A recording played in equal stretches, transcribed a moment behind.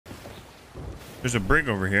There's a brig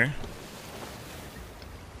over here.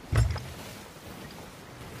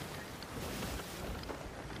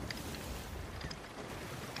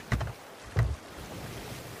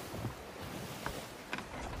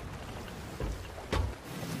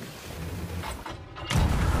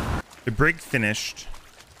 The brig finished.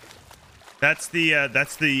 That's the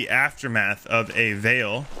aftermath of a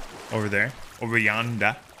veil over there, over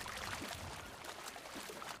yonder.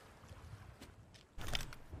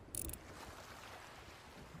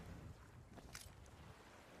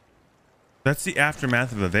 That's the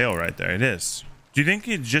aftermath of a veil right there. It is. Do you think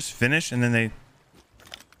it just finished and then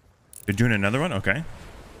they're doing another one? Okay.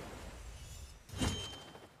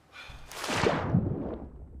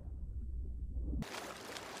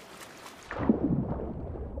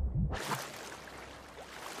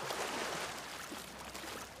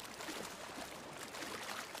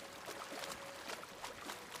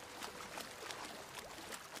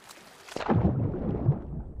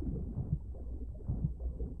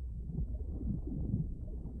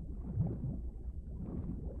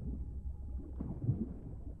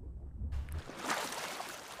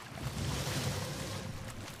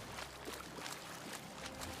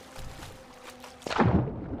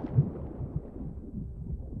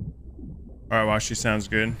 All right, well, she sounds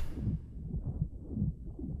good.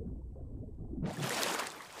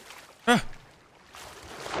 Ah.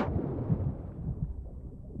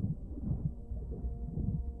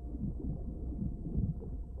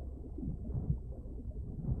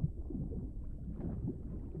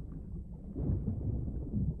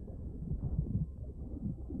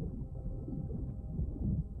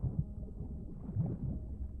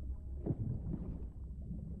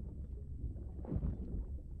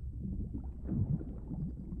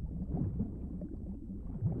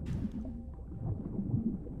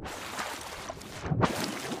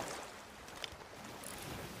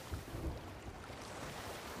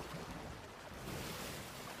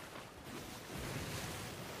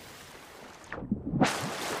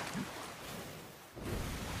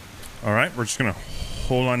 All right, we're just gonna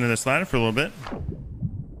hold on to this ladder for a little bit.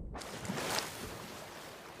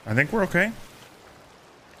 I think we're okay.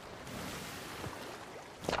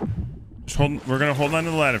 We're gonna hold on to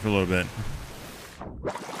the ladder for a little bit.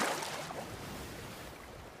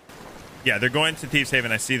 Yeah, they're going to Thieves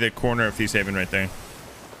Haven. I see the corner of Thieves Haven right there.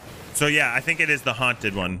 So yeah, I think it is the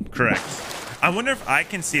haunted one. Correct. I wonder if I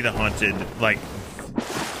can see the haunted, like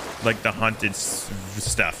the haunted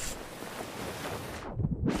stuff.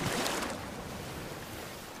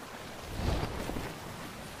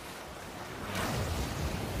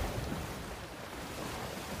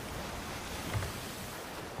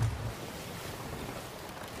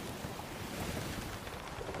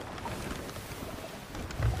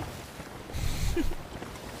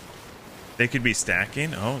 They could be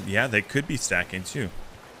stacking. Oh, yeah, they could be stacking too.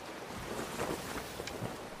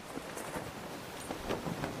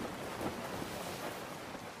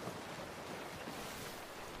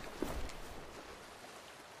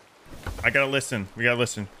 I gotta listen. We gotta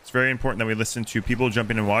listen. It's very important that we listen to people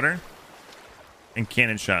jumping in water and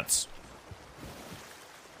cannon shots.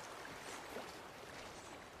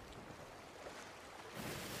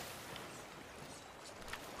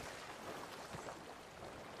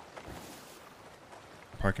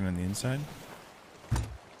 Parking on the inside.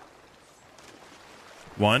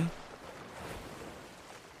 One.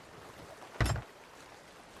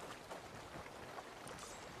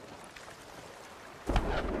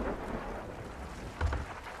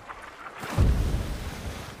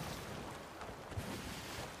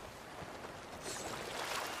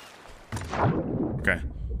 Okay.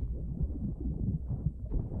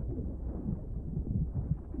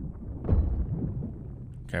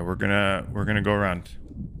 Okay, we're gonna go around.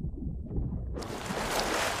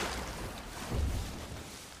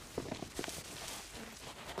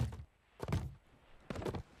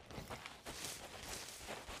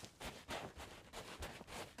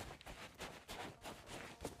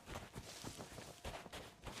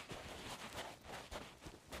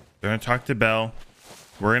 They're gonna talk to Belle.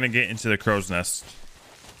 We're gonna get into the crow's nest.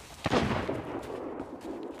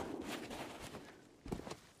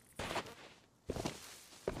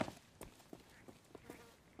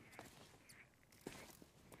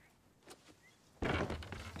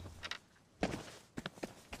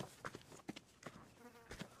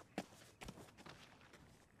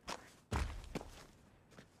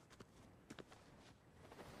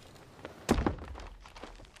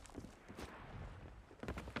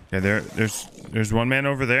 Yeah, there's one man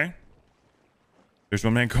over there. There's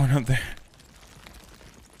one man going up there.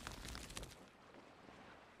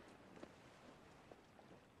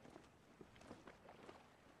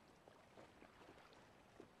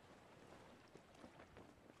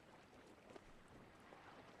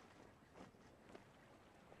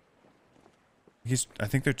 I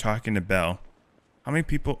think they're talking to Belle. How many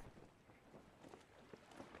people?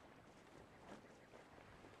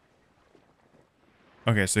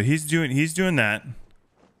 Okay, so he's doing that.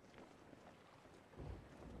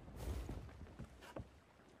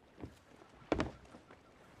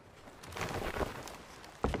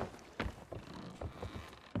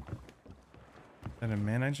 Is that a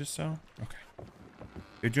man I just saw? Okay.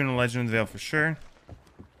 They're doing a Legend of the Veil for sure.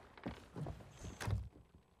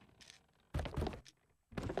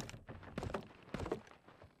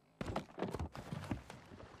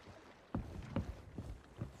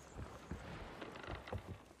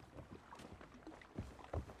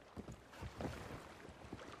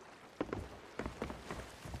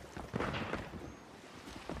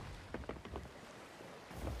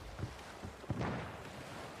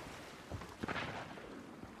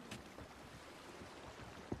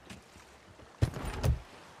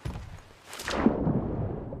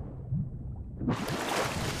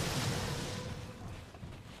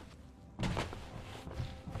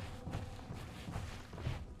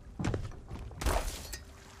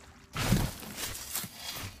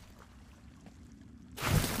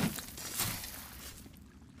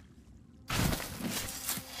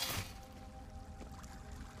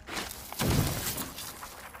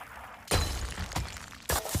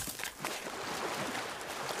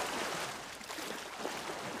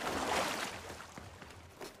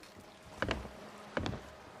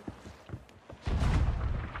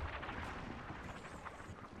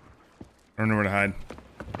 I don't know where to hide.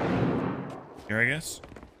 Here, I guess.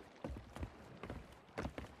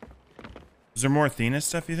 Is there more Athena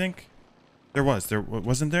stuff, you think? There was. There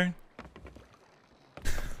wasn't there?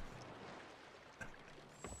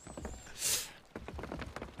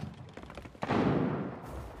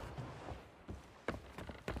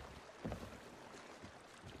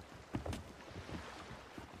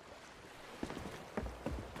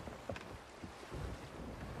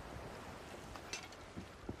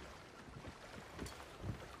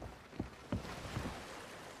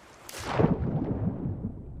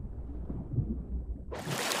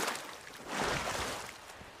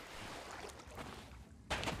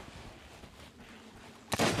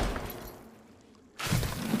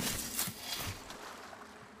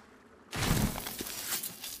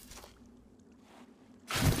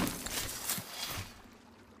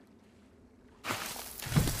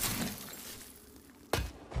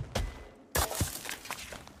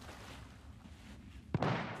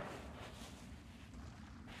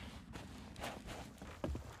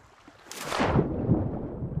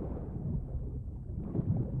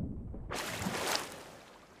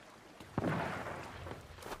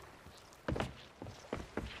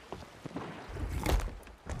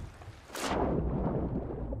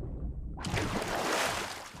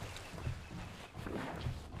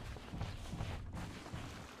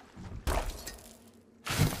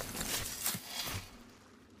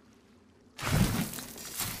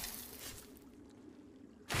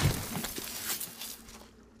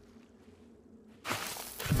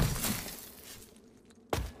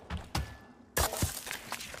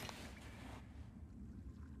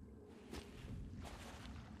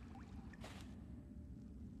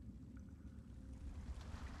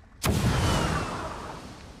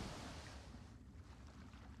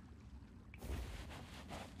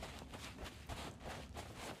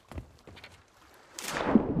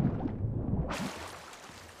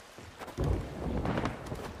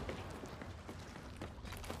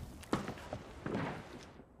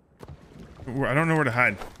 I don't know where to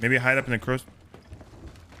hide. Maybe hide up in the cross.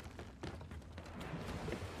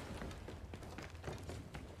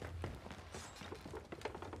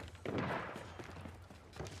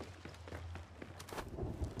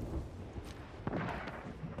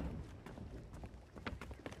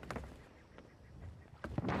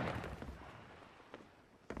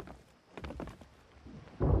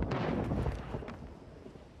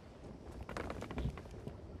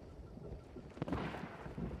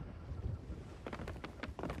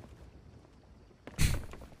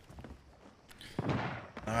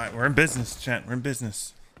 Alright, we're in business, chat. We're in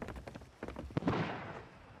business.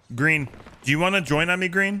 Green, do you want to join on me,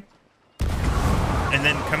 Green? And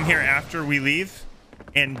then come here after we leave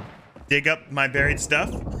and dig up my buried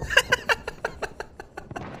stuff?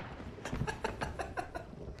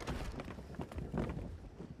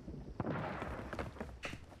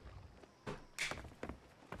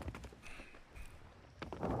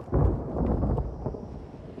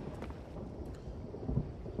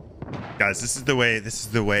 Guys, this is the way. This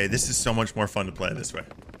is the way. This is so much more fun to play this way.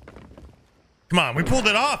 Come on, we pulled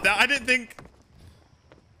it off. I didn't think.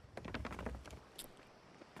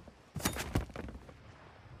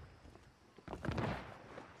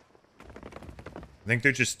 think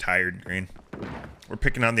they're just tired, Green. We're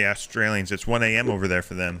picking on the Australians. It's 1 a.m. over there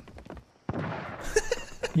for them.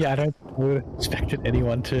 Yeah, I don't would have expected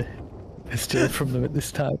anyone to steal from them at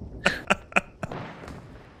this time.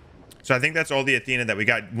 So I think that's all the Athena that we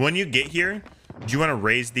got. When you get here, do you want to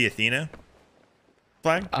raise the Athena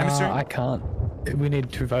flag? I can't. We need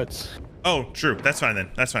 2 votes. Oh, true. That's fine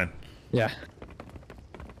then. That's fine. Yeah.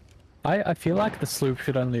 I feel like the sloop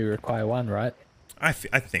should only require 1, right? I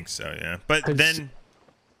think so, yeah. But then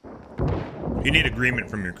you need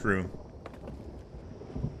agreement from your crew.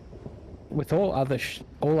 With all other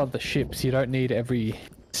ships, you don't need every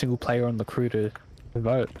single player on the crew to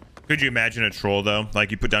vote. Could you imagine a troll though?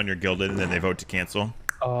 Like you put down your gilded and then they vote to cancel.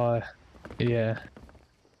 Yeah.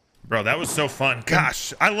 Bro, that was so fun.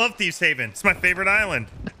 Gosh, I love Thieves Haven. It's my favorite island.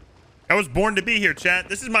 I was born to be here, chat.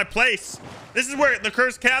 This is my place. This is where the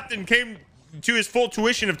cursed captain came to his full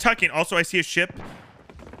tuition of tucking. Also, I see a ship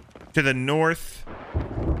to the north,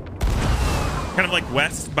 kind of like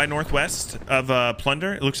west by northwest of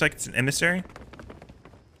Plunder. It looks like it's an emissary.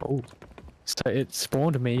 Oh, so it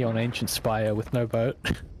spawned me on Ancient Spire with no boat.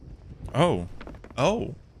 Oh.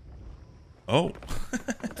 I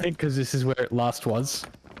think because this is where it last was.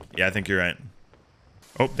 Yeah, I think you're right.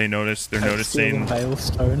 Oh, they noticed. They're noticing.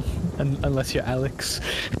 Veilstone, unless you're Alex.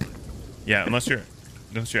 Yeah, unless you're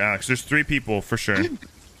Alex. There's 3 people for sure.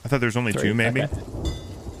 I thought there was only 2, maybe. Okay.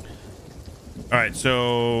 All right,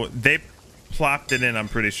 so they plopped it in. I'm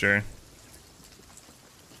pretty sure.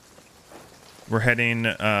 We're heading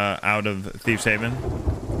out of Thieves Haven.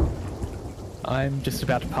 I'm just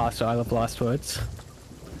about to pass Isle of Last Words.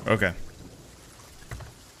 Okay.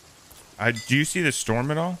 Do you see the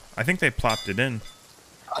storm at all? I think they plopped it in.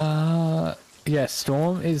 Yeah,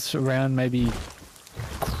 storm is around maybe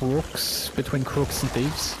Crooks, between Crooks and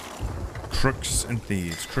Thieves. Crooks and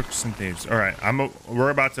Thieves. All right,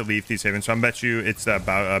 we're about to leave Thieves Haven, so I bet you it's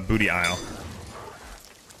about Booty Isle.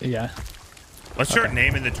 Yeah. Let's start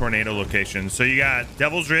naming the tornado locations. So you got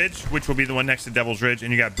Devil's Ridge, which will be the one next to Devil's Ridge,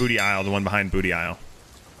 and you got Booty Isle, the one behind Booty Isle.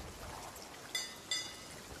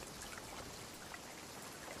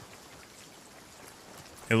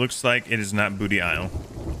 It looks like it is not Booty Isle.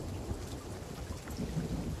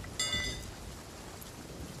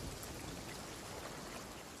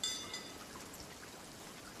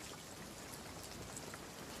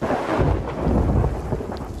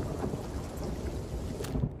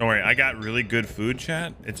 Don't worry, I got really good food,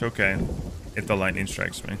 chat. It's okay if the lightning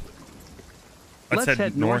strikes me. Let's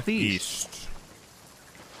head northeast.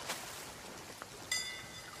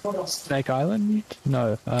 Snake Island?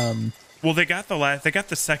 No. Well, they got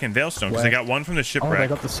the second Veilstone because they got one from the shipwreck. Oh, they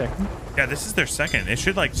got the second? Yeah, this is their second. It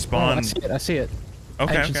should like spawn. Oh, I see it.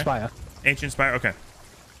 Okay, Ancient Spire. Ancient Spire. Okay.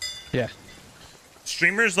 Yeah.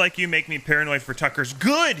 Streamers like you make me paranoid for Tuckers.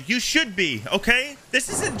 Good, you should be. Okay, this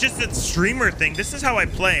isn't just a streamer thing. This is how I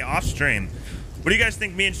play off stream. What do you guys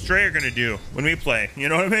think me and Stray are gonna do when we play? You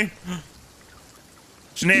know what I mean?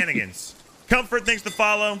 Shenanigans. Comfort, thanks to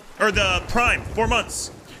follow or the Prime 4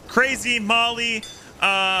 months. Crazy Molly.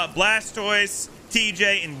 Blastoise,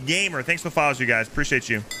 TJ, and Gamer. Thanks for the follows, you guys. Appreciate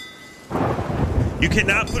you. You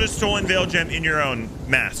cannot put a stolen Veil Gem in your own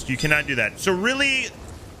mask. You cannot do that. So really,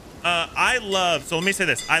 so let me say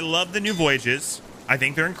this. I love the new voyages. I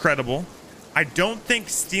think they're incredible. I don't think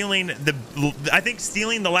stealing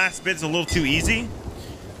the last bit is a little too easy.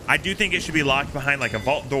 I do think it should be locked behind like a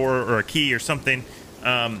vault door or a key or something.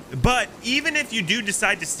 But even if you do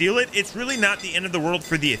decide to steal it, it's really not the end of the world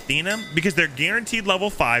for the Athena because they're guaranteed level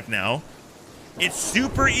 5 now. It's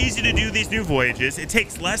super easy to do these new voyages. It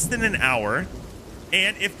takes less than an hour.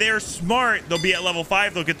 And if they're smart, they'll be at level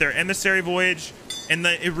 5. They'll get their emissary voyage. And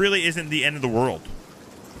it really isn't the end of the world.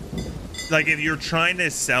 Like if you're trying to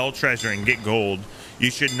sell treasure and get gold, you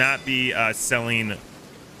should not be selling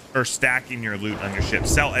or stacking your loot on your ship.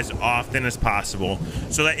 Sell as often as possible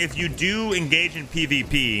so that if you do engage in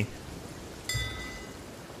PvP,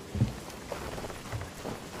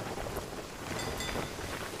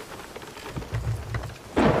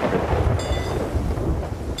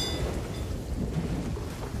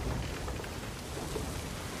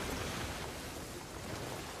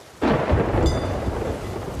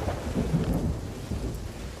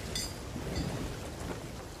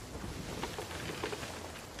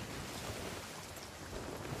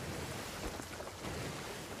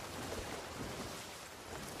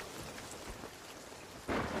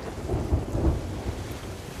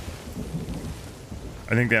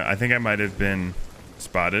 I think I might have been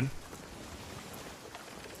spotted.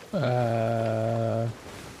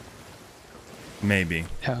 Maybe.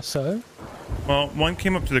 How so? Well, one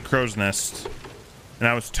came up to the crow's nest, and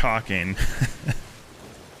I was talking.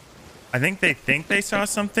 I think they saw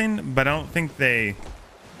something, but I don't think they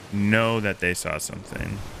know that they saw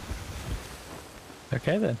something.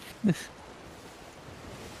 Okay then.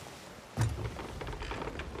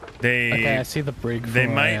 Okay, I see the brig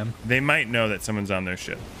from where I am. They might know that someone's on their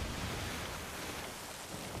ship.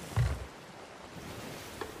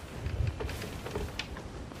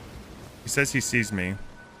 He says he sees me,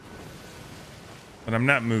 but I'm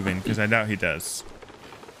not moving because I doubt he does.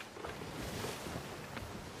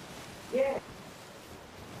 Yeah.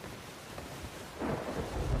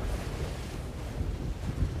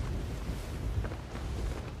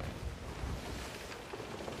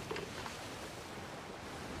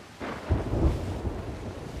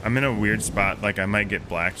 I'm in a weird spot, like I might get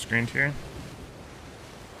black screened here.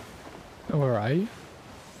 Where are you?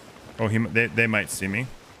 Oh, they might see me.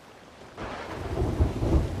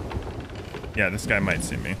 Yeah, this guy might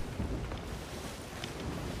see me.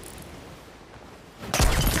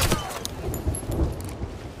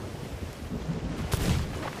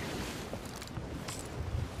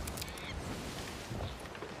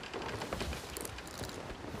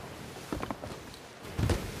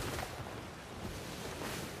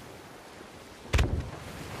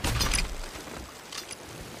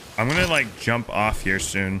 I'm gonna like jump off here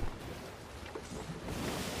soon.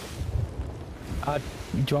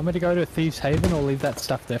 Do you want me to go to Thieves Haven or leave that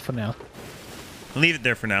stuff there for now? Leave it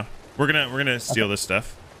there for now. We're gonna steal this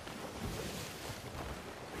stuff.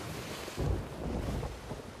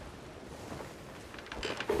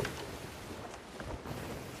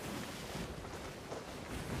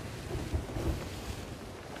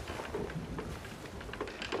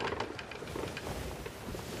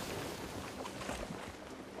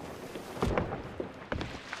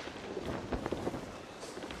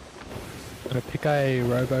 I'm gonna pick a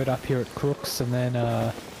rowboat up here at Crooks and then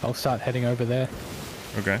I'll start heading over there.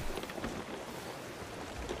 Okay.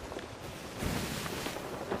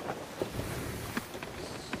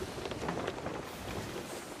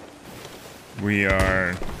 We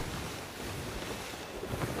are...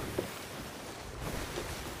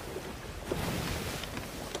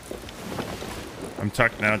 I'm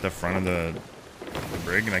tucked now at the front of the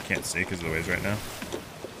brig and I can't see because of the waves right now.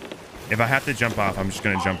 If I have to jump off, I'm just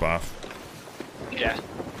gonna jump off. Yeah.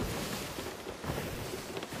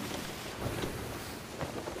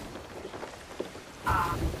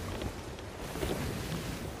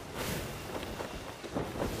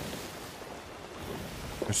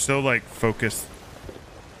 We're still like focused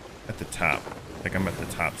at the top. Like I'm at the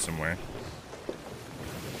top somewhere.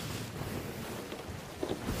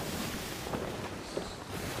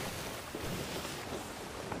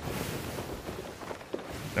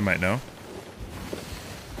 They might know.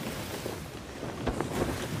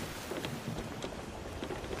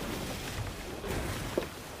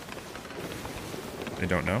 They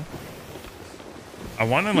don't know. I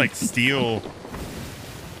want to like steal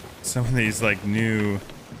some of these like new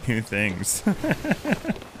things.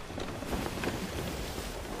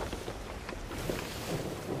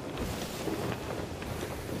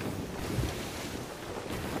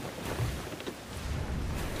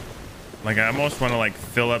 Like I almost want to like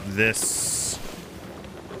fill up this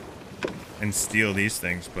and steal these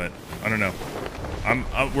things, but I don't know.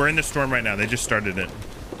 We're in the storm right now. They just started it.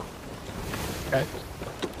 Okay.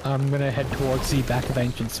 I'm gonna head towards the back of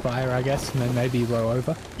Ancient Spire, I guess, and then maybe row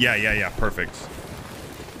over. Yeah. Perfect.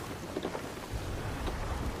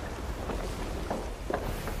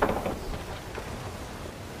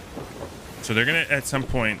 So they're gonna at some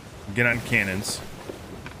point get on cannons,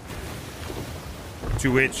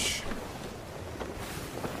 to which,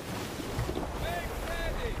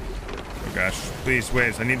 oh gosh, please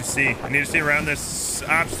waves. I need to see around this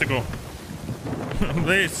obstacle.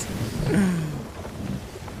 Please.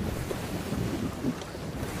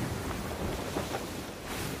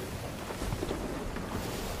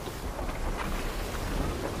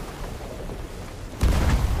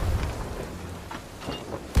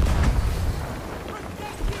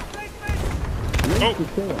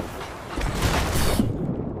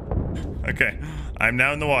 Okay, I'm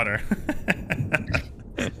now in the water.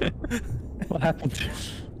 What happened?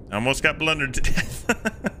 I almost got blundered to death.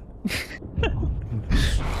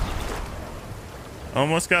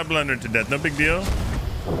 Almost got blundered to death. No big deal.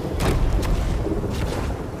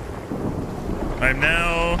 I'm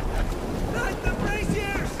now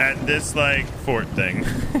at this like fort thing.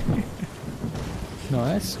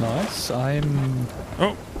 Nice. I'm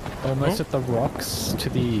almost at the rocks to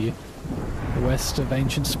the west of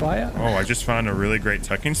Ancient Spire. Oh, I just found a really great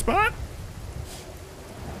tucking spot.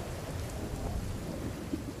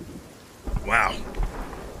 Wow.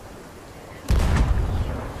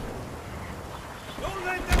 Don't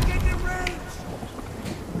let them get you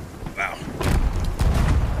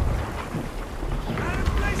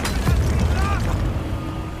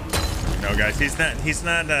guys. He's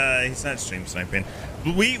not stream sniping.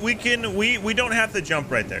 We don't have to jump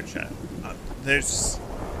right there, chat. There's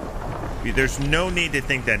no need to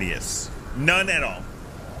think that he is. None at all.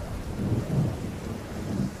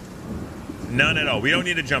 None at all. We don't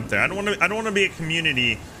need to jump there. I don't want to be a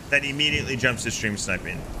community that immediately jumps to stream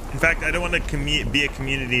sniping. In fact, I don't want to be a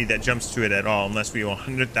community that jumps to it at all unless we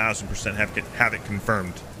 100,000% have it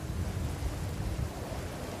confirmed.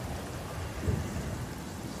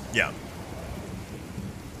 Yeah.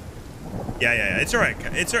 Yeah. It's all right.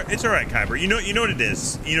 It's all right, Kyber. You know what it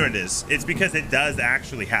is. You know what it is. It's because it does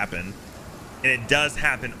actually happen, and it does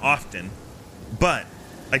happen often. But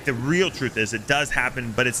like the real truth is, it does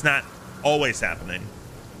happen, but it's not always happening.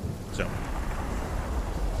 So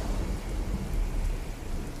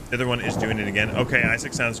the other one is doing it again. Okay,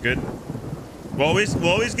 Isaac, sounds good. We'll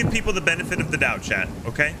always give people the benefit of the doubt, chat.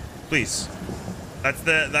 Okay, please. That's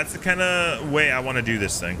the kind of way I want to do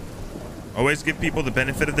this thing. Always give people the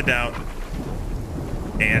benefit of the doubt,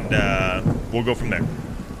 and we'll go from there.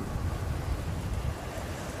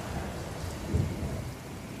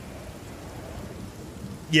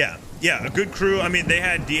 Yeah, a good crew. I mean, they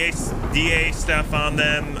had DA stuff on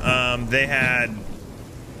them. They had.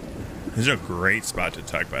 This is a great spot to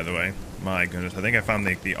tuck, by the way. My goodness, I think I found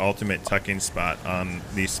the ultimate tucking spot on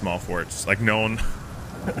these small forts. Like no one.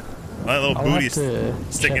 My little booty's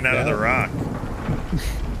sticking out of the rock.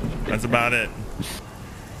 That's about it.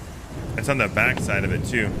 It's on the back side of it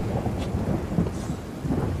too.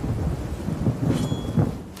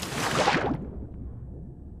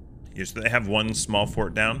 Yes, they have one small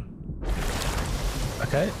fort down.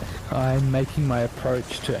 Okay, I'm making my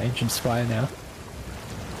approach to Ancient Spire now.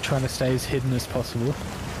 Trying to stay as hidden as possible.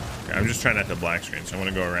 Okay, I'm just trying not to black screen, so I want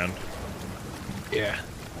to go around. Yeah.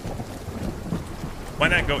 Why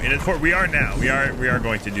not go in the fort? We are now. We are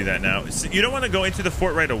going to do that now. So you don't want to go into the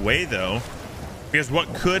fort right away though, because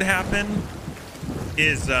what could happen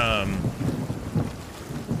is they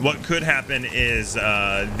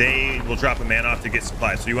will drop a man off to get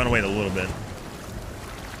supplies. So you want to wait a little bit.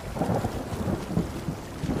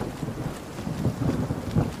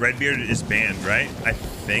 Redbeard is banned, right? I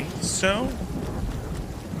think so.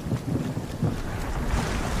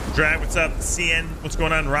 Drag, what's up? CN, what's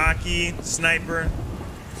going on? Rocky, Sniper.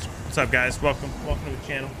 What's up, guys? Welcome to the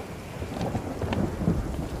channel.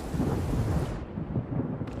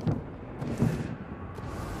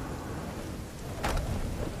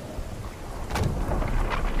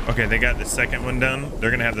 Okay, they got the second one done.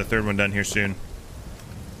 They're gonna have the third one done here soon.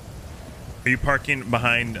 Are you parking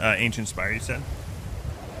behind Ancient Spire, you said?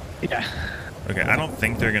 Yeah. Okay, I don't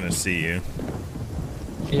think they're gonna see you.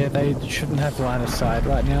 Yeah, they shouldn't have line of sight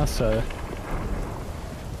right now, so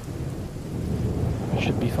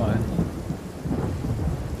should be fine.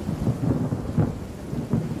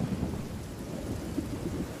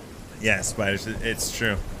 Yeah, spiders, it's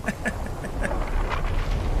true.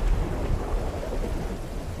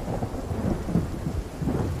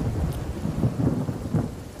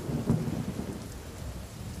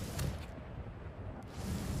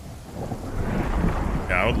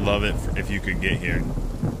 Yeah, I would love it if you could get here.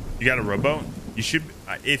 You got a rowboat? You should,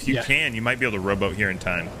 if you can, you might be able to rowboat here in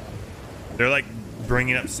time. They're like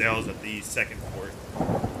bringing up sails at the second port.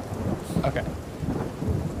 Okay.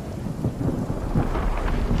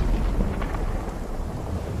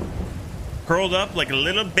 Curled up like a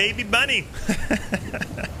little baby bunny.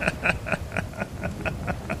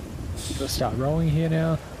 Let's start rowing here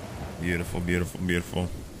now. Beautiful, beautiful, beautiful.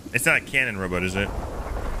 It's not a cannon rowboat, is it?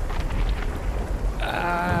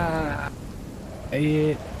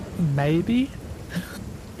 Maybe.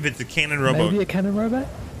 If it's a cannon rowboat, Maybe a cannon rowboat.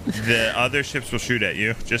 the other ships will shoot at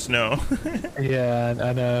you. Just know. Yeah,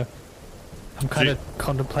 I know. I'm kind of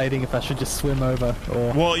contemplating if I should just swim over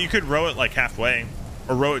or. Well, you could row it like halfway,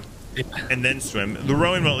 or row it and then swim. The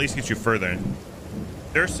rowing will at least get you further.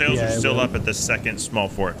 Their sails are still up at the second small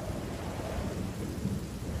fort.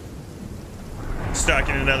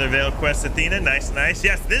 Stocking another Veil quest, Athena. Nice, nice.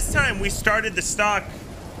 Yes, this time we started the stock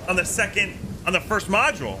on the first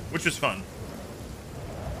module, which was fun.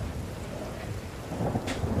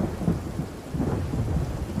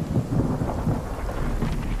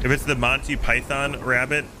 If it's the Monty Python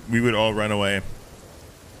rabbit, we would all run away.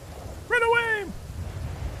 Run away!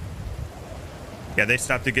 Yeah, they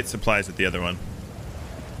stopped to get supplies at the other one.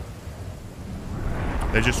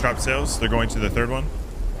 They just dropped sails. They're going to the third one.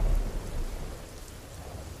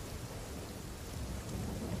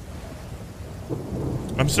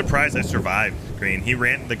 I'm surprised I survived, Green. He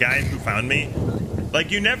ran, the guy who found me.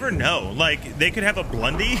 Like, you never know. Like, they could have a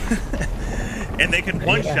blundy and they could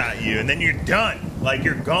one-shot you and then you're done. Like,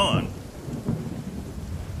 you're gone.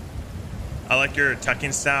 I like your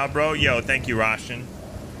tucking style, bro. Yo, thank you, Roshan.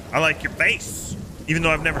 I like your face. Even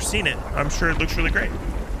though I've never seen it, I'm sure it looks really great.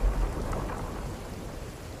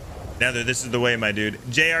 Nether, this is the way, my dude.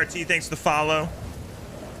 JRT, thanks for the follow.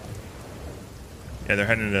 Yeah, they're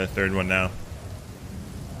heading to the third one now.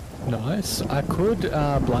 Nice. I could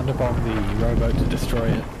blunderbomb the rowboat to destroy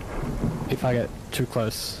it if I get too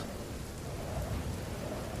close.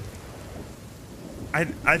 I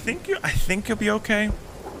think you'll be okay.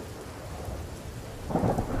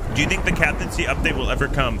 Do you think the captaincy update will ever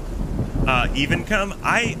come? Even come?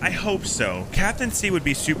 I hope so. Captaincy would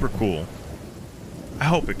be super cool. I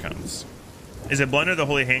hope it comes. Is it Blunder the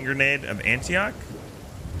Holy Hand Grenade of Antioch?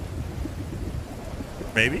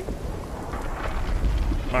 Maybe?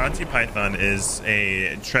 Monty Python is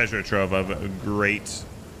a treasure trove of great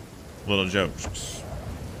little jokes.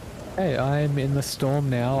 Hey, I'm in the storm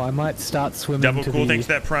now. I might start swimming. Double to cool, the... thanks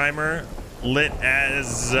for that primer. Lit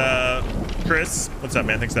as Chris. What's up,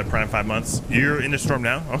 man? Thanks for that prime 5 months. You're in the storm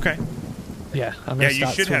now? Okay. Yeah, I'm gonna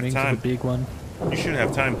start swimming to the big one. You should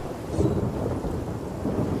have time.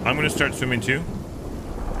 I'm gonna start swimming too.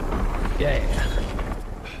 Yeah.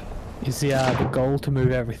 Is the goal to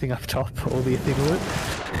move everything up top, all the Athena loot,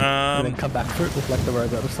 and then come back for it with like the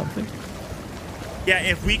rowboat or something? Yeah,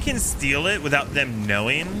 if we can steal it without them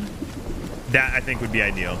knowing, that I think would be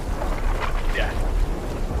ideal. Yeah.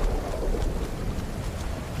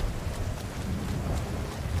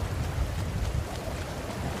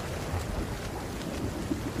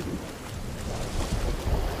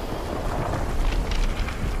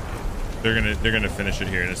 They're gonna finish it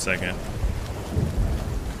here in a second.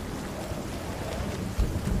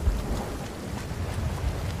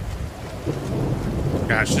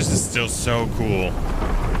 Gosh, this is still so cool.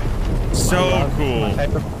 So cool. My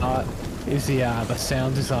favorite part is the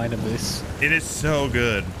sound design of this. It is so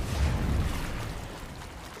good.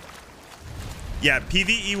 Yeah,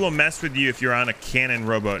 PvE will mess with you if you're on a cannon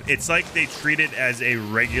rowboat. It's like they treat it as a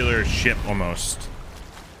regular ship almost.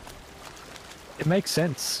 It makes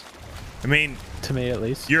sense. I mean, to me at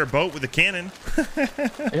least. You're a boat with a cannon.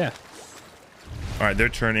 Yeah. All right, they're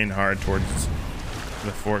turning hard towards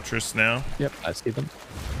the fortress now. Yep, I see them.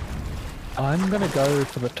 I'm gonna go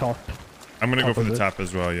for the top. I'm gonna go for the top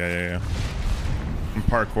as well. Yeah. I'm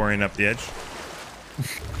parkouring up the edge.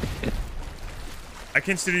 I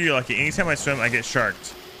consider you lucky. Anytime I swim, I get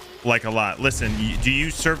sharked. Like a lot. Listen, do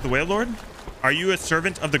you serve the Whale Lord? Are you a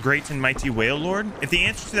servant of the great and mighty Whale Lord? If the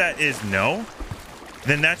answer to that is no,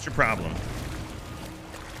 then that's your problem.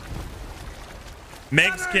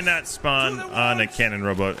 Megs cannot spawn on a cannon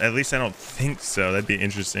rowboat. At least I don't think so. That'd be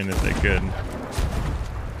interesting if they could.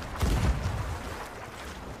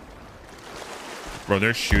 Bro,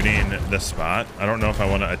 they're shooting the spot. I don't know if I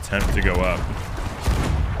want to attempt to go up.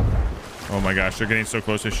 Oh my gosh, they're getting so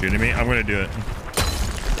close to shooting me. I'm going to do it.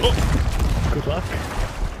 Good luck.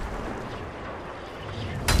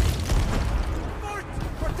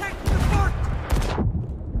 Protect the fort!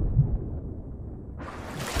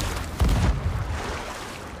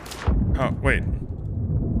 Oh, wait.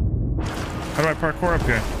 How do I parkour up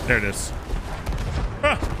here? There it is.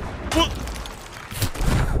 Ah!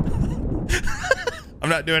 I'm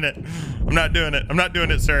not doing it. I'm not doing it. I'm not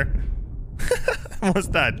doing it, sir.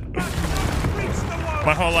 Almost died.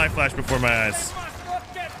 My whole life flashed before my eyes.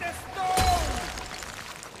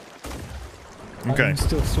 Okay. I'm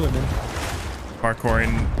still swimming.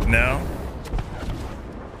 Parkouring now.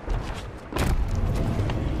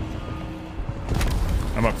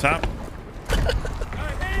 I'm up top.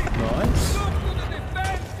 Nice.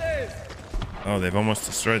 Oh, they've almost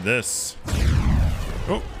destroyed this.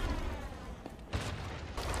 Oh.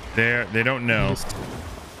 They don't know.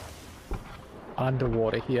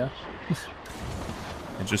 Underwater here.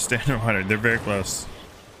 They just stay underwater. They're very close.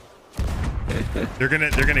 They're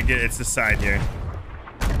gonna get it's the side here.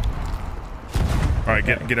 All right,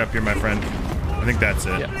 get up here, my friend. I think that's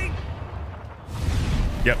it.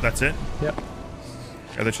 Yep, that's it. Yep.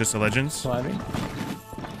 Are there just the legends? Climbing.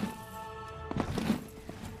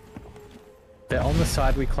 They're on the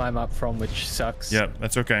side we climb up from, which sucks. Yep,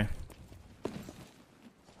 that's okay.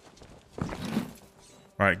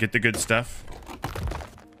 All right, get the good stuff.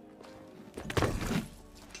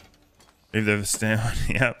 Leave the stand.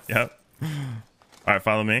 Yep. All right,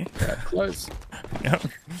 follow me. Yeah, close. Yep.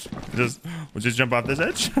 We'll just jump off this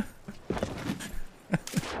edge.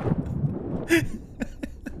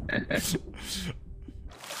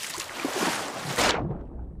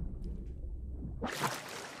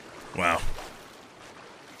 Wow.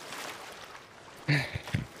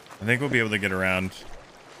 I think we'll be able to get around.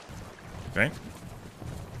 Okay.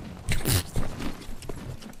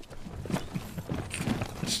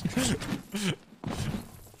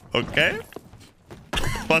 Okay.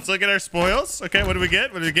 Let's look at our spoils. Okay, what do we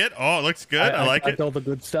get? What do we get? Oh, it looks good. I like it. All the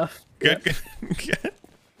good stuff. Good, Yeah. good.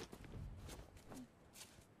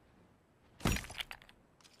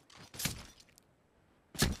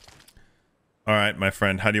 All right, my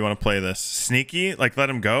friend. How do you want to play this? Sneaky? Like, let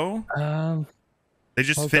him go? They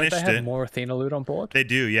just finished don't they have it. more Athena loot on board? They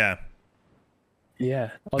do, yeah.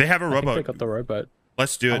 Yeah. They have a I think rowboat. they got the rowboat.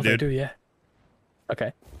 Let's do it, They dude. do, yeah.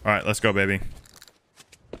 Okay. All right, let's go, baby.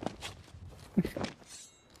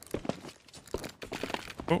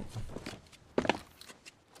 Oh.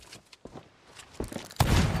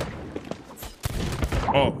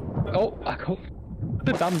 Oh. Oh, I got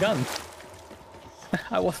the dumb gun.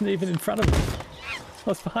 I wasn't even in front of them. I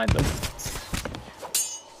was behind them.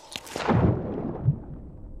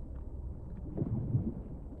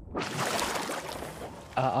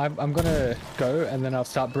 I'm gonna go and then I'll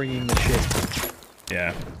start bringing the ship.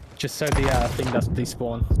 Yeah. Just so the thing doesn't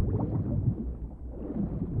despawn.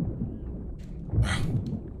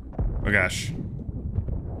 Oh gosh.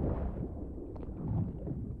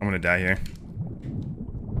 I'm gonna die here.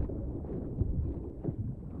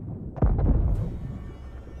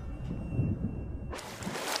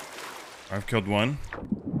 I've killed one.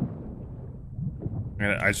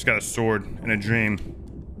 I just got a sword in a dream.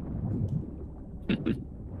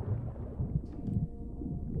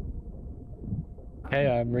 Okay,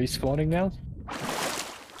 I'm respawning now.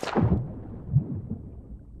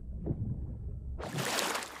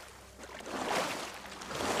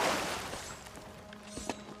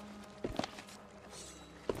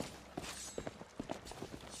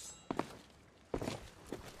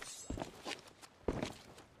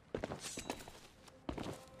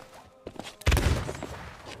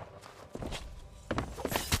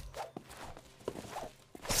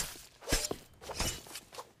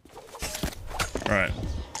 Alright.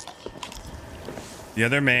 The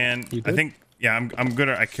other man, I think, yeah, I'm good.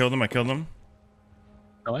 I killed him.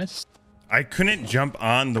 Nice. I couldn't jump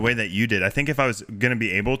on the way that you did. I think if I was going to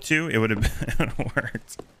be able to, it would have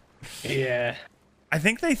worked. Yeah. I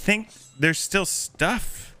think they think there's still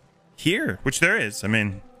stuff here, which there is. I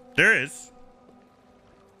mean, there is.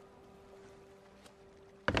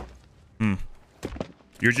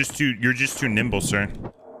 You're just too nimble, sir.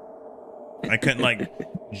 I couldn't like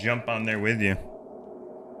jump on there with you.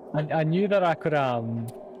 I knew that I could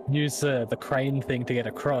use the crane thing to get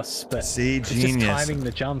across, but See, it's genius. just timing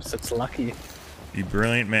the jumps. It's lucky. You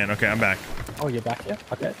brilliant man. Okay, I'm back. Oh, you're back here?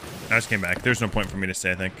 Okay. I just came back. There's no point for me to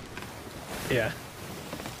stay, I think. Yeah.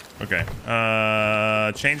 Okay.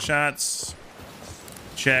 Chain shots.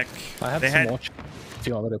 Check. I have some more. Do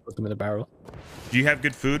you want me to put them in the barrel? Do you have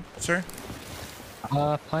good food, sir?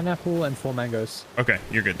 Pineapple and 4 mangoes. Okay,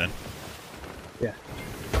 you're good then. Yeah.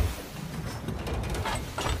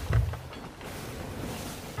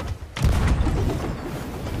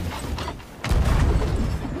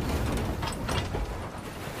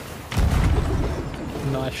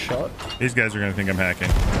 Nice shot. These guys are gonna think I'm hacking.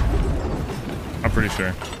 I'm pretty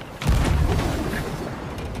sure.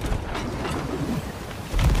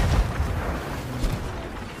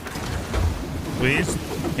 Please,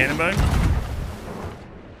 cannon bug.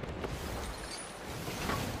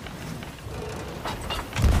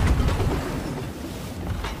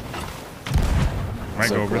 Might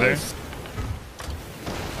So go over there. close.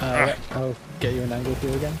 Yeah, I'll get you an angle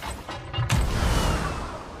here again.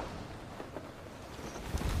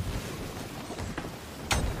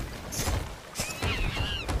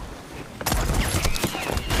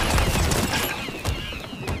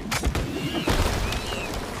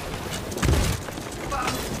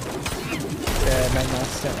 Yeah, main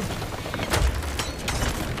mast down.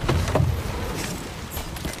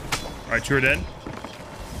 All right, 2 are dead.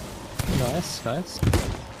 Nice, nice.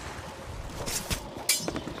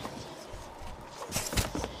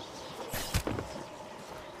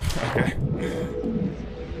 Okay.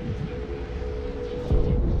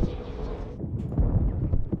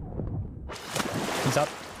 He's up.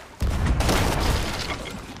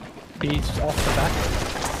 He's off the back.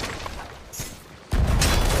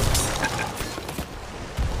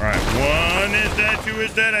 All right, 1 is dead, 2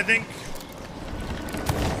 is dead, I think.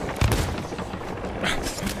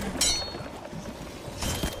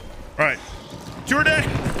 All right, 2 are dead.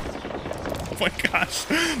 Oh my gosh,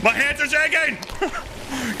 my hands are shaking.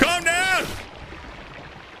 Calm down.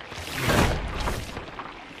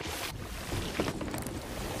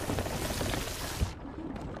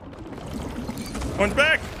 One's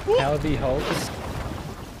back. How are the holes?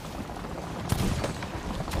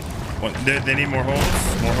 One, they need more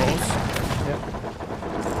holes. More holes. Yep.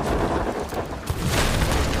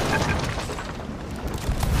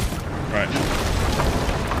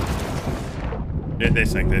 Yeah, they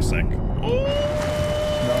sank. They sank. Nice.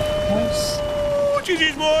 Oh,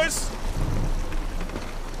 GG's, boys.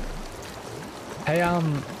 Hey,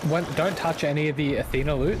 don't touch any of the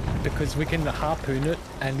Athena loot because we can harpoon it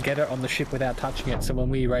and get it on the ship without touching it. So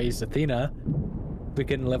when we raise Athena, we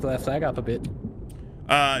can level our flag up a bit.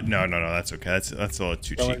 No, that's okay. That's a little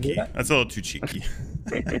too cheeky. That's a little too cheeky.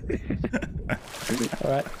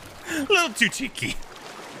 All right. A little too cheeky.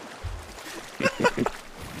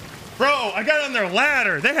 Bro, I got on their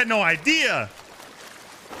ladder. They had no idea.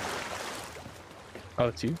 Oh,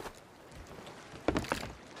 it's you.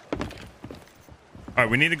 All right,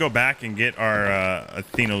 we need to go back and get our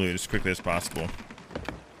Athena loot as quickly as possible.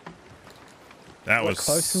 That was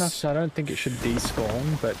close enough, so I don't think it should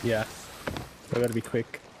despawn. But yeah, we gotta be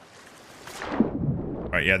quick. All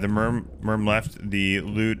right, yeah, the merm left. The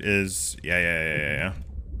loot is yeah.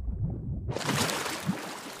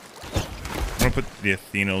 I'm gonna put the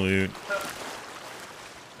Athena loot.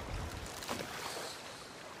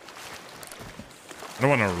 I don't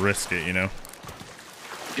want to risk it, you know.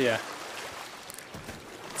 Yeah.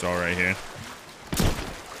 It's all right here.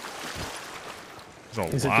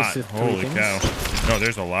 There's Is a it lot. just the Holy things? cow! No,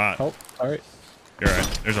 there's a lot. Oh, all right. You're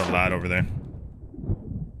right. There's a lot over there.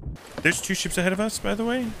 There's 2 ships ahead of us, by the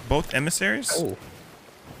way. Both emissaries.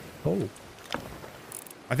 Oh.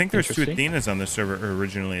 I think there's 2 Interesting. Athenas on this server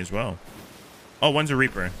originally as well. Oh, one's a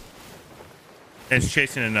Reaper. And it's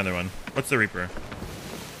chasing another one. What's the Reaper?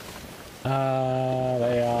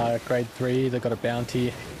 They are grade 3. They got a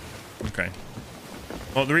bounty. Okay.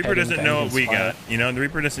 Well, the Reaper Heading doesn't know what we Dangerous got. You know, the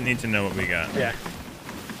Reaper doesn't need to know what we got. Yeah.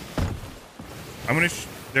 I'm gonna.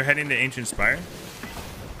 They're heading to Ancient Spire.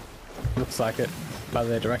 Looks like it by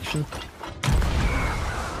their direction.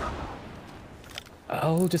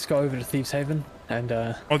 I'll just go over to Thieves Haven and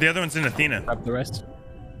Oh, the other one's in Athena. grab the rest.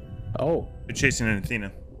 Oh, They're chasing an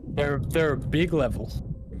Athena. they're a big level.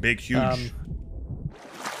 Big, huge.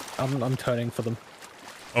 I'm turning for them.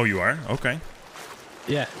 Oh, you are? Okay.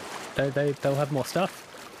 Yeah, they'll have more stuff.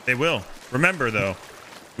 They will. Remember, though,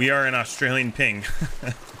 we are an Australian ping.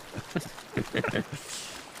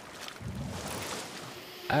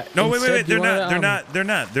 No, wait. They're not. They're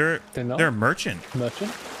not. They're a merchant.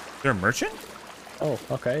 Merchant? They're a merchant? Oh,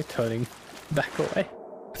 okay. Turning back away.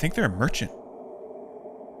 I think they're a merchant.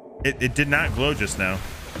 It did not glow just now.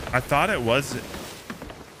 I thought it was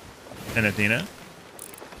an Athena.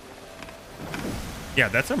 Yeah,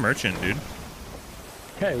 that's a merchant, dude.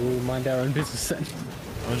 Okay, we'll mind our own business then.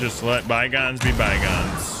 We'll just let bygones be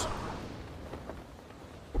bygones.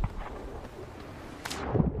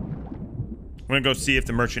 I'm gonna go see if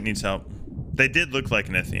the merchant needs help. They did look like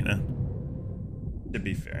an Athena, to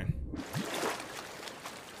be fair.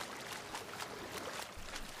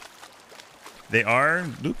 They are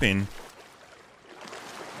looping.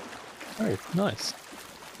 Oh, nice.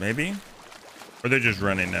 Maybe? Or they're just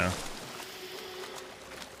running now.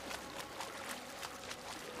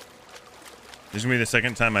 This is gonna be the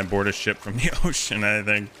second time I board a ship from the ocean, I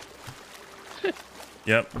think.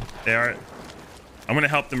 Yep, they are. I'm gonna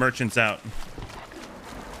help the merchants out.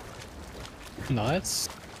 Nice.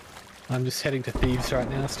 I'm just heading to Thieves right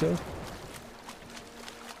now still.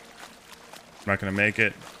 I'm not gonna make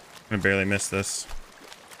it. I'm gonna barely miss this.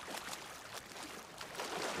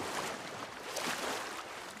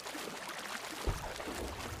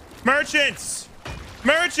 Merchants!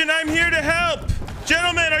 Merchant, I'm here to help!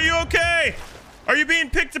 Gentlemen, are you okay? Are you being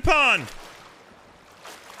picked upon? I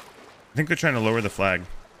think they're trying to lower the flag.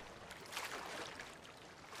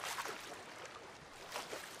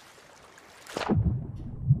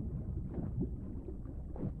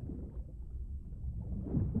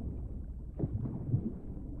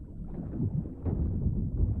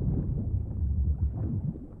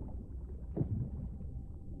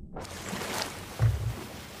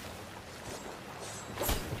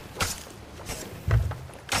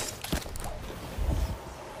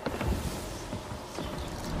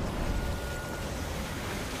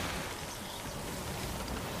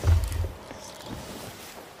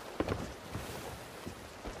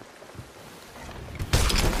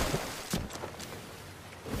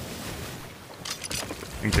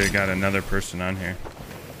 I think they got another person on here.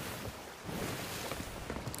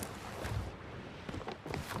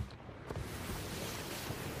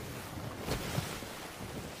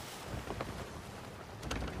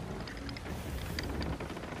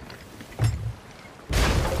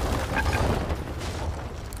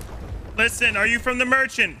 Listen, are you from the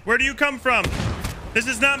merchant? Where do you come from? This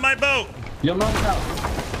is not my boat. Your mom's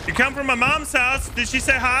house. You come from my mom's house. Did she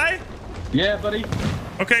say hi? Yeah, buddy.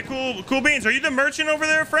 Okay, cool beans. Are you the merchant over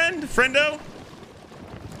there, friendo?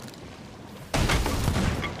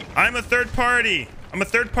 I'm a third party. I'm a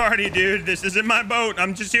third party, dude. This isn't my boat.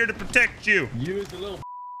 I'm just here to protect you. You as a little.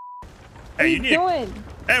 Hey, you What need. are you doing?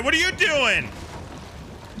 Hey, what are you doing?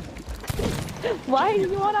 Why are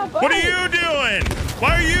you on our boat? What are you doing?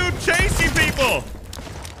 Why are you chasing people?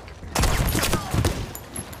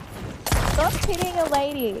 Stop hitting a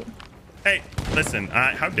lady. Hey, listen.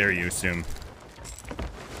 How dare you assume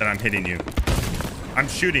that I'm hitting you? I'm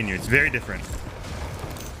shooting you. It's very different.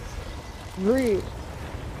 Rude.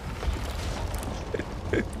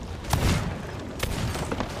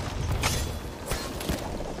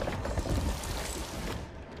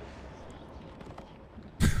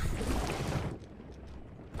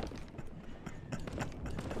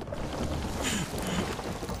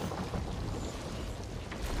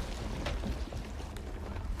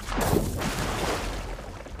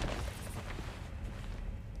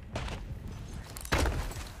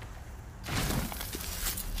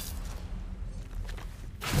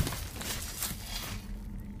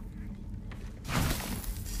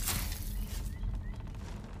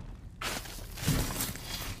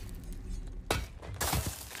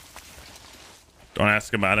 Don't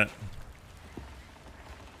ask about it.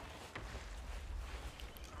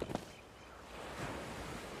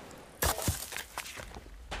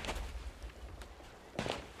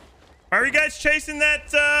 Why are you guys chasing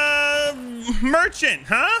that merchant,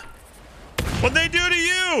 huh? What'd they do to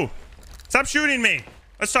you? Stop shooting me.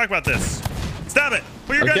 Let's talk about this. Stop it.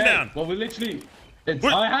 Put your gun down. Well, we're literally.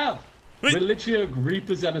 What? I have. Wait. We're literally a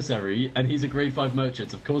Reaper's emissary, and he's a grade 5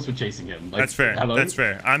 merchant. Of course, we're chasing him. Like, That's fair. Hello? That's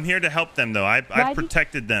fair. I'm here to help them, though. I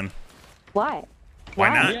protected them. Why? Why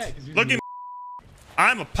not? Yeah, 'cause you Look at didn't- me.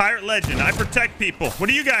 I'm a pirate legend. I protect people. What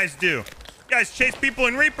do you guys do? You guys chase people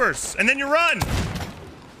in Reapers, and then you run.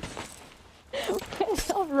 We're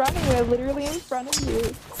not running. We're literally in front of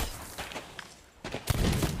you.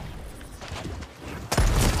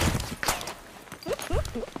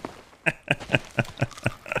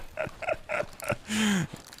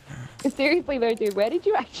 Seriously though, dude, where did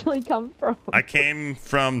you actually come from? I came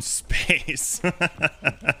from space.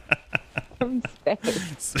 From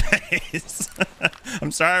space. Space.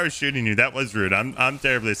 I'm sorry I was shooting you. That was rude. I'm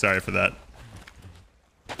terribly sorry for that.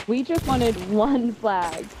 We just wanted one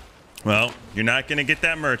flag. Well, you're not gonna get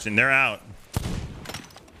that merchant. They're out.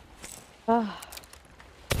 Ah.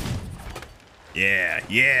 Yeah,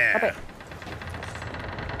 yeah. Okay.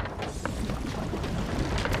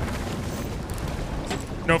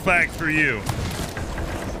 No flags for you.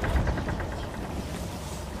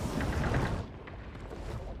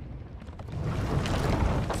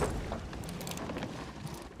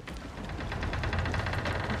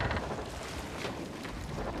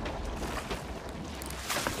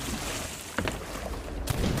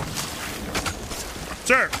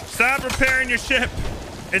 Sir, stop repairing your ship.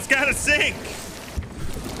 It's gotta sink.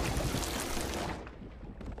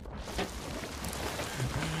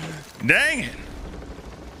 Dang it.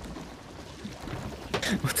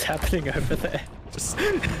 What's happening over there? Just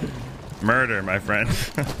murder, my friend.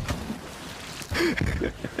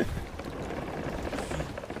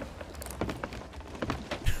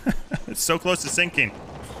 It's so close to sinking.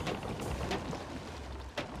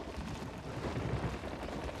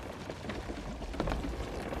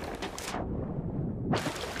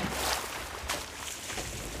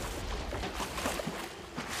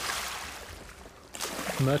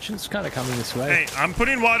 Merchant's kind of coming this way. Hey, I'm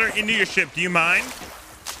putting water into your ship. Do you mind?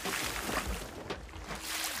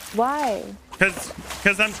 Why?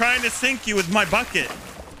 Because I'm trying to sink you with my bucket.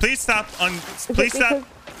 Please stop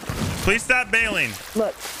Please stop bailing.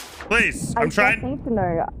 Look, Please. I I'm just trying. need to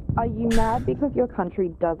know, are you mad because your country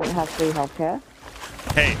doesn't have free healthcare?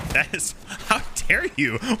 Hey, that is. How dare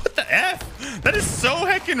you? What the F? That is so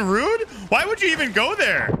heckin' rude. Why would you even go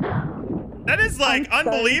there? That is like I'm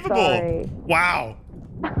so unbelievable. sorry. Wow.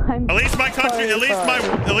 I'm At least my country, so sorry.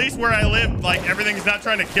 at least where I live, like everything's not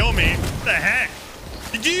trying to kill me. What the heck?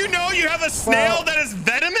 Do you know you have a snail Well- that is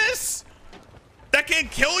venomous? That can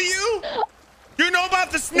kill you? You know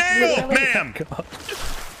about the snail, literally- ma'am.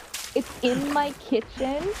 It's in my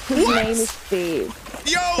kitchen. His What? name is Steve.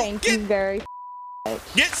 Yo, Thank you very much.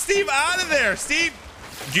 get Steve out of there. Steve,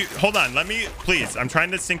 hold on. Let me, please. I'm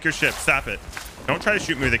trying to sink your ship. Stop it. Don't try to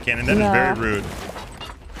shoot me with a cannon. That is Nah. very rude.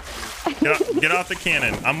 Get off the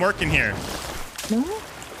cannon. I'm working here. No?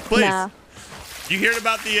 Please. Nah. You heard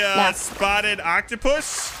about the Nah. spotted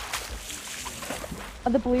octopus?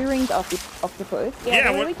 The blue ringed octopus. Yeah, Yeah,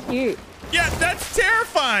 they're what- really cute. Yeah, that's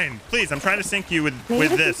terrifying. Please, I'm trying to sink you with Maybe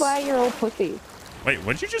this this. is why you're all pussies. Wait,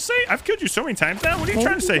 what did you just say? I've killed you so many times now. What are you Maybe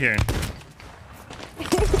trying to say here?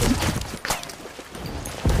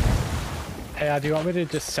 Hey, do you want me to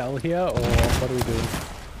just sell here, or what are we doing?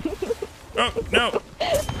 Oh, no.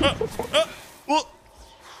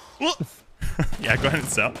 Well. Yeah, go ahead and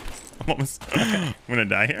sell. I'm gonna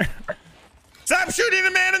die here. Stop shooting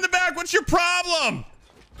the man in the back. What's your problem?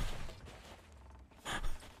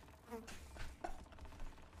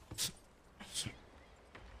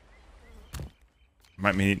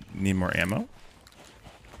 Might need more ammo.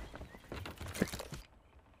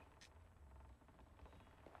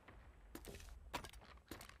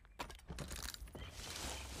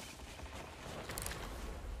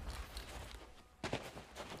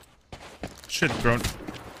 Should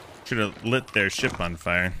have lit their ship on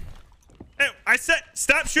fire. Hey, I said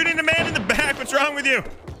stop shooting the man in the back. What's wrong with you?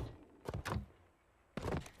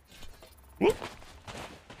 Whoop.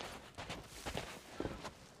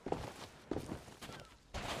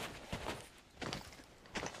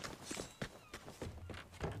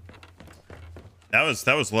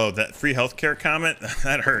 That was low. That free healthcare comment,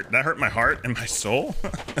 that hurt. That hurt my heart and my soul.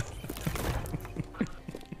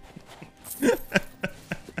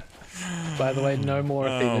 By the way, no more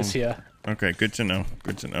Athenas here. Okay, good to know.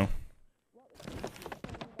 Good to know.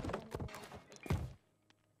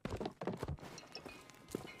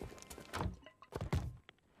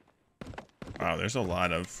 Wow, there's a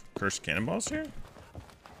lot of cursed cannonballs here.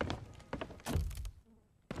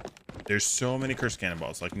 There's so many cursed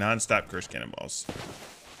cannonballs, like non-stop cursed cannonballs.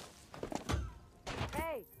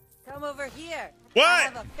 Hey, come over here. What? I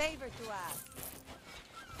have a favor to ask.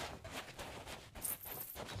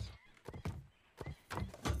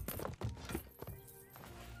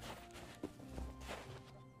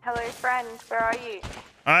 Hello, friend. Where are you?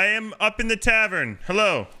 I am up in the tavern.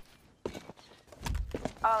 Hello.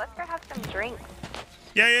 Oh, let's go have some drinks.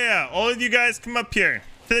 Yeah. All of you guys come up here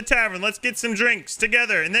to the tavern. Let's get some drinks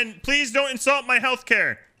together. And then please don't insult my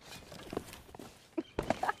healthcare.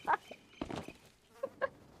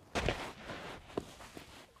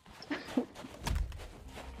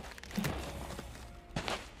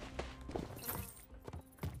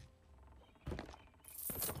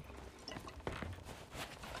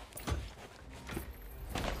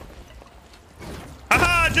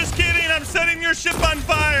 Haha, just kidding. I'm setting your ship on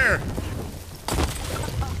fire.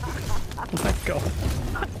 Oh my god.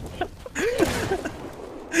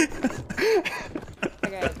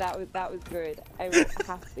 Okay, that was good. I will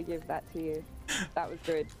have to give that to you. That was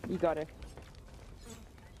good. You got it.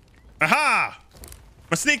 Aha! I'm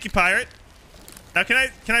a sneaky pirate. Now can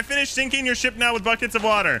I finish sinking your ship now with buckets of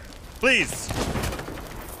water? Please.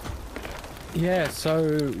 Yeah,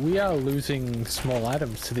 so we are losing small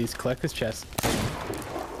items to these collector's chests.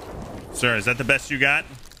 Sir, is that the best you got?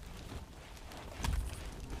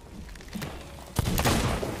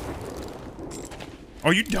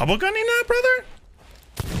 Are you double gunning that, brother?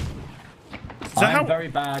 Is that I'm how... very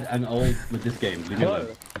bad and old with this game. Leave me Hello.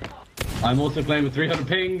 alone. I'm also playing with 300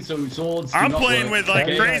 ping, so swords. I'm do not playing work. with, like,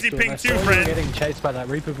 Okay? crazy I ping saw too, you were friend. getting chased by that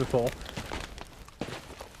Reaper before.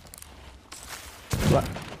 What?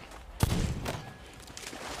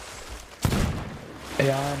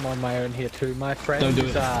 Yeah, I'm on my own here too. My friend Don't do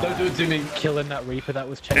is, it. Don't do it to me. killing that Reaper that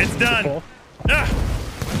was chasing It's me done. before.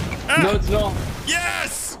 No, it's not.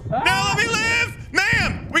 Yes! Now let me live!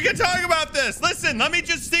 Ma'am, we can talk about this. Listen, let me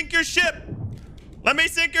just sink your ship. Let me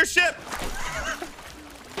sink your ship.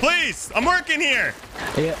 Please, I'm working here.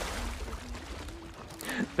 Yeah.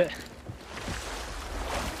 But...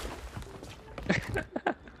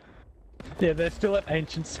 yeah, they're still at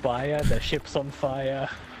Ancient Spire. Their ship's on fire.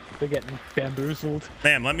 They're getting bamboozled.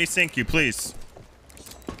 Ma'am, let me sink you, please.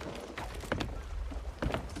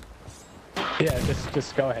 Yeah,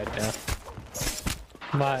 just go ahead now.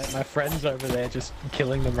 My friend's over there just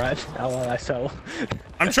killing them right now while I sell.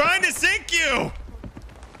 I'm trying to sink you.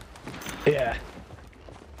 Yeah.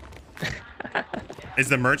 Is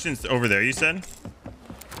the merchant over there, you said?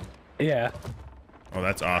 Yeah. Oh,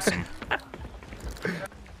 that's awesome.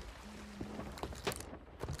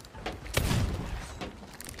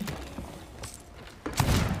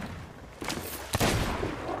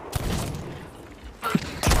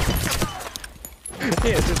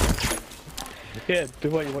 Yeah, do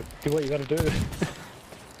what you gotta do.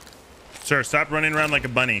 Sir, stop running around like a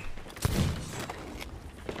bunny.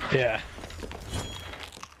 Yeah.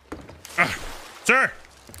 Sir,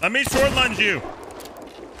 let me sword lunge you.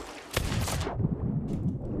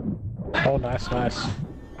 Oh, nice.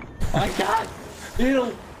 I can't.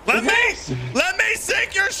 Ew. Let me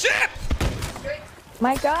sink your ship.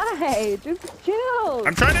 My guy, just chill.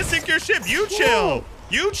 I'm trying to sink your ship. You chill.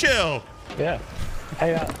 You chill. Yeah.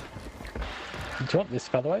 Hey, do you want this,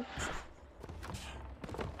 by the way?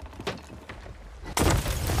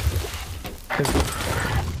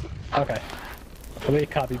 Okay. We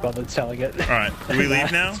can't be bothered selling it. All right, do we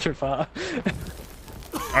leave now? It's too far.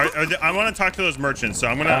 I want to talk to those merchants, so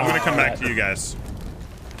I'm gonna come back to you guys.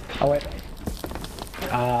 Oh wait.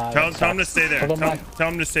 Tell them to stay there. Tell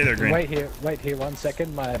them to stay there, Green. Wait here 1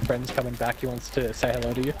 second. My friend's coming back. He wants to say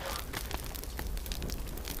hello to you.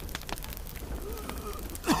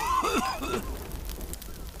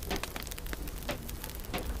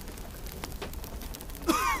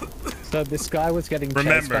 So this guy was getting chased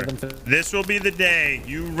Remember, by them for... this will be the day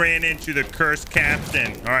you ran into the cursed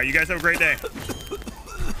captain. All right, you guys have a great day.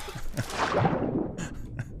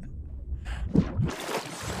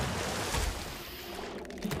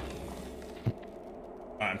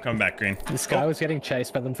 I'm coming back, Green. This guy was getting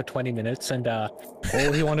chased by them for 20 minutes, and all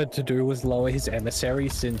he wanted to do was lower his emissary,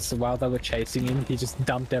 since while they were chasing him, he just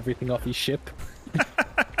dumped everything off his ship.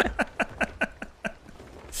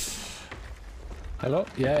 Hello?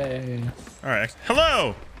 Yeah. All right.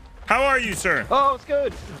 Hello. How are you, sir? Oh, it's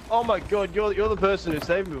good. Oh my god, you're the person who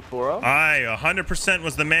saved me before, huh? I 100%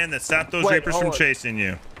 was the man that stopped those Wait, reapers from hold on. chasing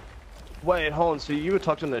you. Wait, hold on. So you were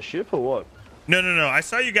tucked in their ship or what? No. I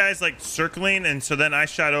saw you guys like circling, and so then I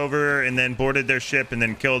shot over and then boarded their ship and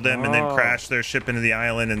then killed them and then crashed their ship into the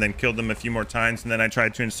island and then killed them a few more times, and then I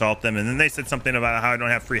tried to insult them, and then they said something about how I don't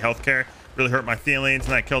have free healthcare. Really hurt my feelings,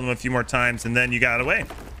 and I killed them a few more times, and then you got away.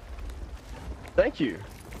 Thank you.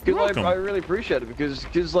 You're Because welcome. I really appreciate it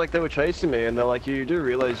because like they were chasing me and they're like, you do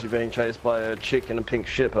realize you're being chased by a chick in a pink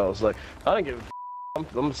ship. I was like, I don't give a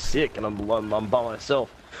f. I'm sick and I'm by myself.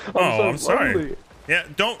 I'm sorry. lonely. Yeah,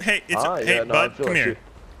 don't. Hey, it's Ah, hey, yeah, no, bud, I feel come like here. you.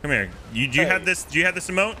 Come here. Do you have this? Do you have this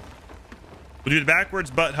emote? We'll do the backwards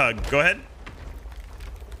butt hug. Go ahead.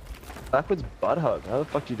 Backwards butt hug. How the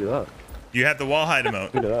fuck do you do that? You have the wall hide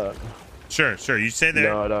emote. You do that? Sure. You stay there.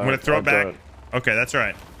 No, I don't. I'm gonna throw I it back. don't. Okay, that's all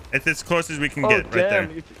right. It's as close as we can Oh, get right there.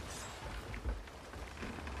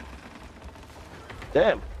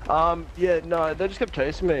 Damn. Yeah, no, they just kept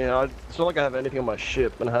chasing me. It's not like I have anything on my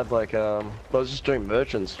ship, and I had like, I was just doing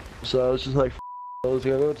merchants, so I was just like, I was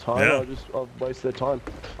gonna go time. Yeah. I'll waste their time.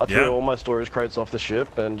 I threw Yeah. all my storage crates off the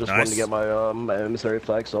ship and just wanted to Nice. get my my emissary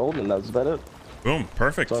flag sold, and that was about it. Boom.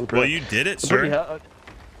 Perfect. So I'm Well, pretty- you did it, I'm pretty sir.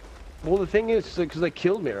 Well, the thing is, because they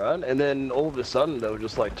killed me, right? And then all of a sudden, they were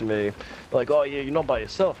just like to me, like, oh yeah, you're not by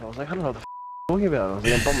yourself. And I was like, I don't know what the f you're talking about. I was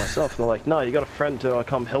like, I'm by myself. And they're like, no, you got a friend to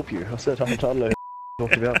come help you. I said, I don't know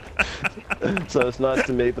what you're talking about. So it's nice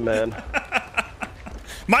to meet the man.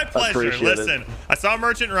 My pleasure. appreciate it. Listen, I saw a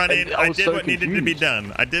merchant running. I I was did so what needed to be confused.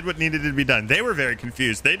 done. I did what needed to be done. They were very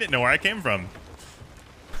confused. They didn't know where I came from.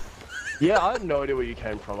 Yeah, I had no idea where you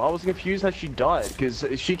came from. I was confused how she died because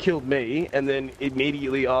she killed me, and then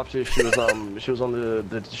immediately after she was on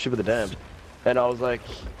the ship of the damned, and I was like,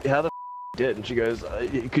 how the f did? And she goes,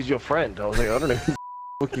 because your friend. I was like, I don't know who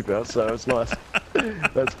the f you about, so it's nice.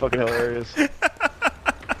 That's fucking hilarious.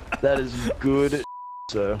 That is good.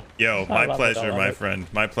 So Yo, my love it, I pleasure, love my it. friend.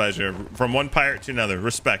 My pleasure. From one pirate to another.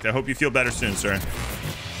 Respect. I hope you feel better soon, sir.